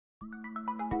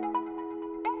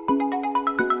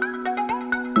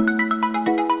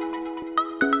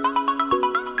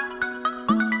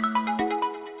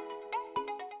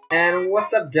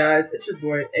what's up guys, it's your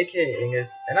boy aka Angus,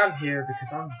 and I'm here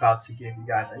because I'm about to give you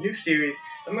guys a new series.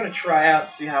 I'm going to try out,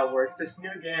 see how it works. This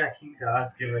new game that King's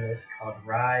is giving us called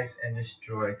Rise and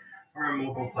Destroy for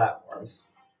mobile platforms.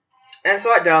 And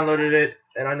so I downloaded it,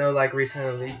 and I know like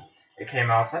recently it came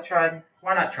out, so I tried,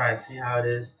 why not try it, see how it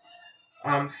is.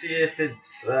 See if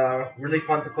it's really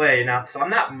fun to play. Now, so I'm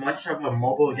not much of a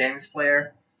mobile games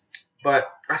player,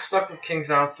 but I stuck with King's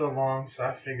Out so long, so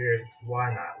I figured,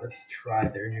 why not? Let's try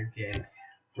their new game,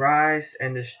 Rise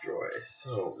and Destroy.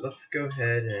 So let's go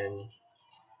ahead and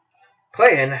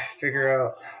play and figure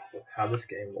out how this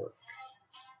game works.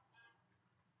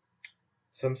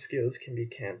 Some skills can be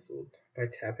cancelled by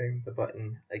tapping the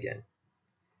button again.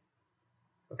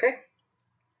 Okay,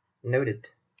 noted.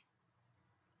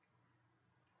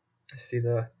 I see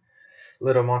the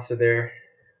little monster there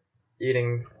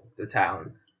eating the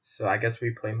town. So I guess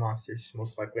we play monsters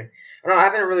most likely. I don't know, I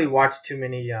haven't really watched too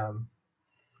many how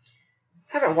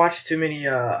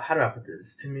do I put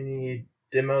this? Too many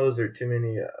demos or too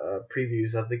many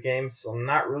previews of the game, so I'm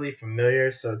not really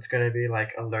familiar, so it's going to be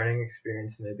like a learning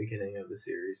experience in the beginning of the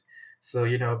series. So,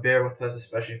 you know, bear with us,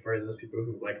 especially for those people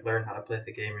who like learn how to play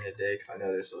the game in a day, because I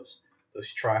know there's those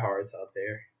tryhards out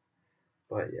there.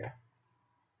 But yeah.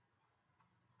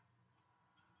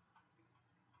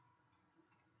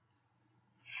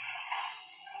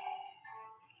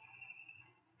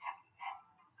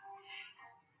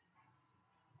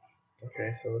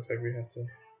 Okay, so it looks like we have to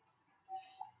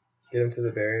get him to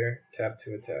the barrier, tap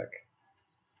to attack.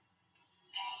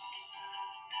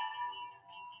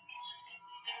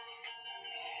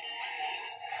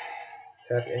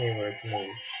 Tap anywhere to move.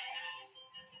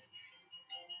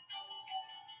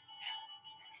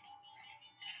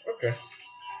 Okay.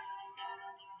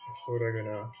 So what do I go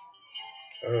now?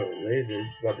 Oh, lasers.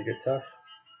 It's about to get tough.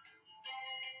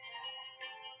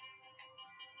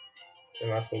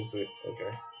 Am I supposed to?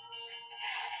 Okay.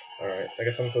 Alright. I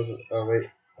guess I'm supposed to. Oh, wait.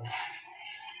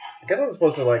 I guess I'm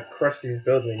supposed to, like, crush these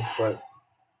buildings, but.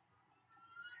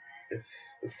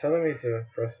 It's telling me to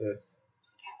press this.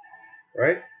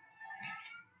 Right?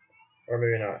 Or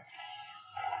maybe not.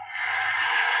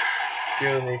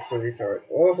 Skill needs to retard.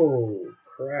 Oh,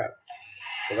 crap.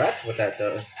 So that's what that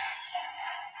does.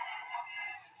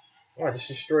 Oh, I just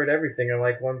destroyed everything in,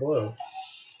 like, one blow.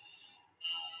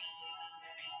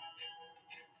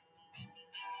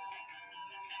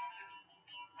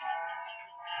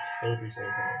 Soldiers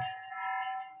incoming.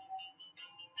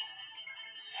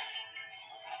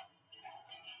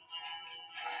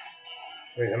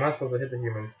 Wait, am I supposed to hit the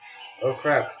humans? Oh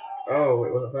crap. Oh,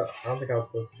 wait, what was that? I don't think I was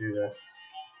supposed to do that.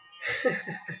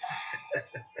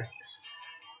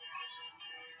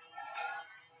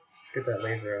 Let's get that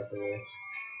laser out the way.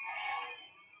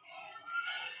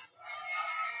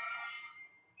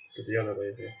 Let's get the other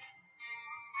laser.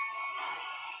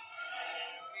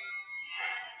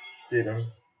 Dude,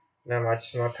 now my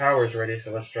power's ready,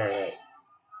 so let's try it out.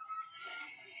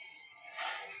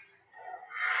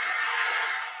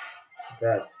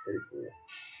 That's pretty cool.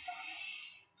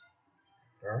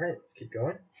 Alright, let's keep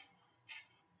going.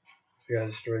 So we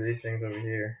gotta destroy these things over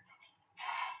here.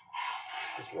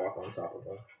 Just walk on top of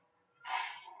them.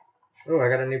 Oh, I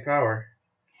got a new power.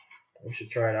 We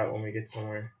should try it out when we get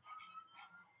somewhere.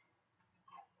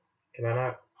 Can I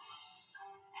not?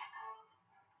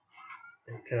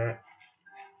 Can I?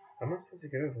 How am I supposed to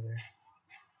get over there?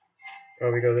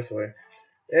 Oh, we go this way.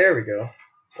 There we go.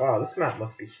 Wow, this map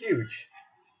must be huge.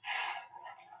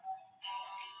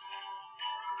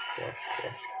 Gosh.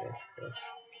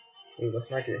 Ooh, let's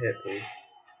not get hit, please.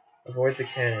 Avoid the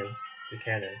cannons.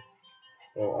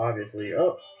 Well, obviously.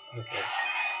 Oh, okay.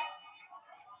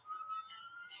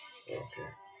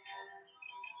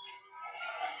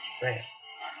 Bam.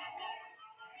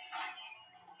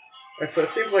 Right, so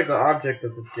it seems like the object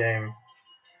of this game,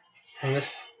 from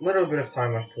this little bit of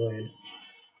time I've played,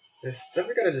 is that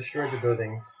we gotta destroy the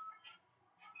buildings.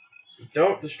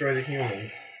 Don't destroy the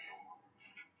humans.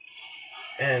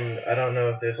 And I don't know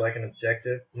if there's like an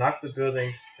objective. Knock the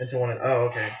buildings into one. Oh,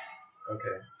 okay.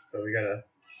 Okay. So we gotta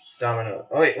domino.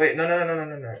 Oh wait. No.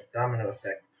 Domino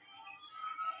effect.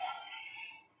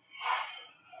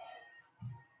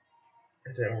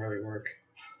 It didn't really work.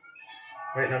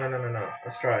 Wait, no.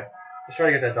 Let's try. Let's try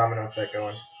to get that domino effect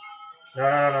going. No. We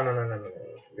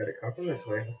gotta come from this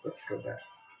way. Let's go back.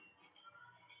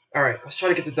 Alright, let's try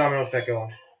to get the domino effect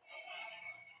going.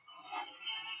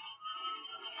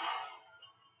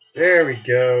 There we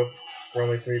go. For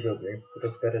only 3 buildings, but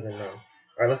that's better than none.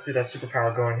 Alright, let's do that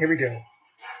superpower going. Here we go.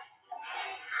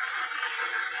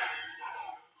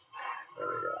 There we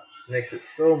go. Makes it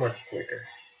so much quicker.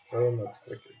 Let's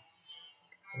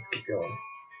keep going.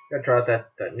 Gotta try out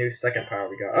that new second power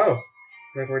we got. Oh,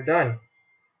 looks like we're done.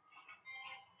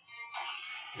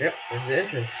 Yep, there's the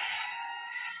entrance.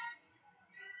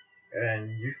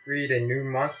 And you freed a new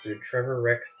monster, Trevor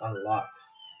Rex unlocked.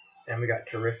 And we got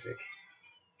terrific.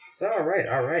 So alright.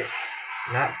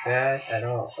 Not bad at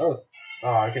all. Oh,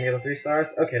 I can get them 3 stars?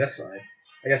 Okay, that's fine.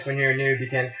 I guess when you're a noob, you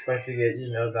can't expect to get,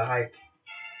 the hype.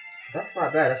 That's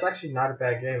not bad. That's actually not a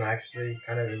bad game. I actually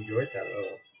kind of enjoyed that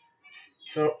level.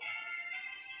 So,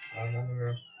 and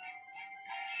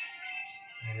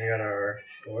we got our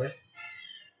boy.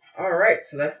 Alright,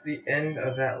 so that's the end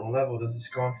of that level. Does this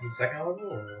go on to the second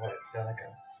level, or what? Is that like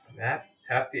a map?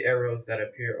 Tap the arrows that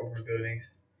appear over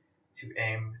buildings to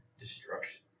aim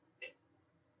destruction.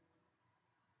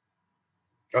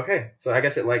 Okay, so I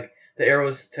guess it the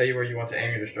arrows tell you where you want to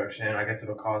aim your destruction, and I guess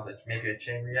it'll cause maybe a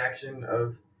chain reaction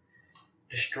of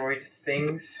destroyed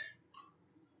things.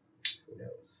 Who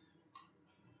knows?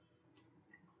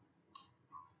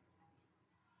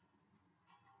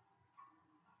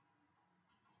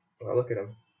 Well, look at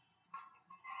him.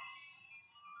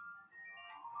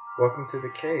 Welcome to the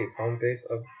cave, home base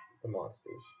of the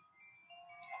monsters.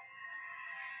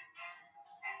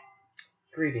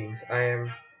 Greetings, I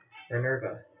am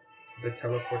Minerva, the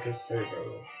teleporter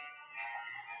servo.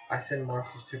 I send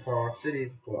monsters to far off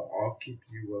cities, but I'll keep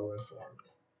you well informed.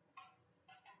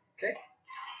 Okay.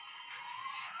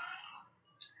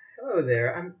 Hello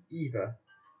there, I'm Eva.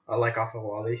 Like off of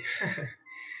Wally.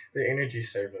 The energy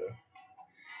servo.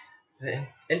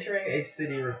 Entering a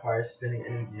city requires spending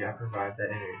energy. I provide that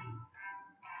energy.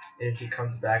 Energy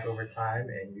comes back over time,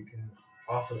 and you can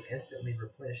also instantly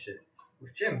replenish it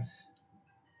with gems.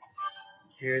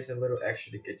 Here's a little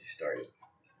extra to get you started.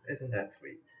 Isn't that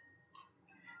sweet?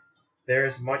 There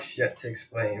is much yet to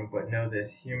explain, but know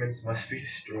this: humans must be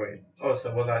destroyed. Oh,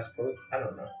 so was I supposed? I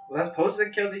don't know. Was I supposed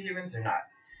to kill the humans or not?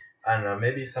 I don't know.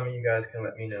 Maybe some of you guys can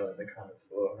let me know in the comments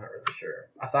below. I'm not really sure.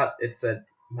 I thought it said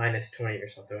 -20 or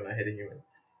something when I hit a human.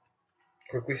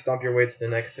 Quickly stomp your way to the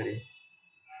next city.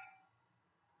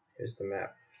 Here's the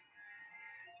map.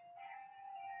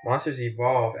 Monsters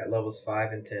evolve at levels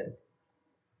 5 and 10.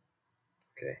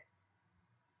 Okay.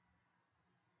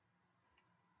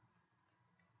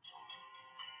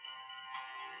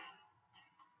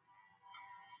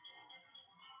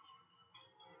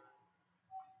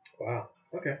 Wow.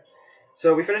 Okay.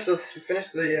 So we finished this. We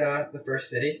finished the first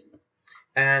city,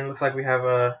 and looks like we have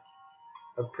a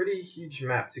pretty huge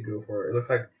map to go for. It looks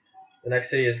like the next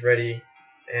city is ready,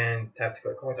 and tap to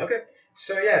collect coins. Okay.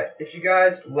 So yeah, if you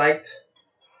guys liked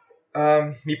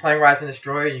me playing Rise and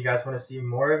Destroy, and you guys want to see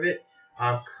more of it,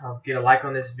 get a like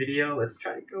on this video. Let's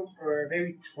try to go for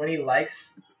maybe 20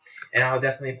 likes, and I'll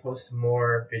definitely post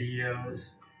more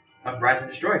videos of Rise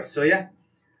and Destroy. So yeah.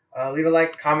 Leave a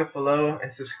like, comment below,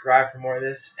 and subscribe for more of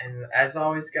this. And as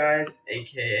always, guys,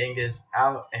 aka Angus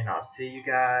out, and I'll see you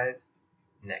guys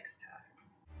next time.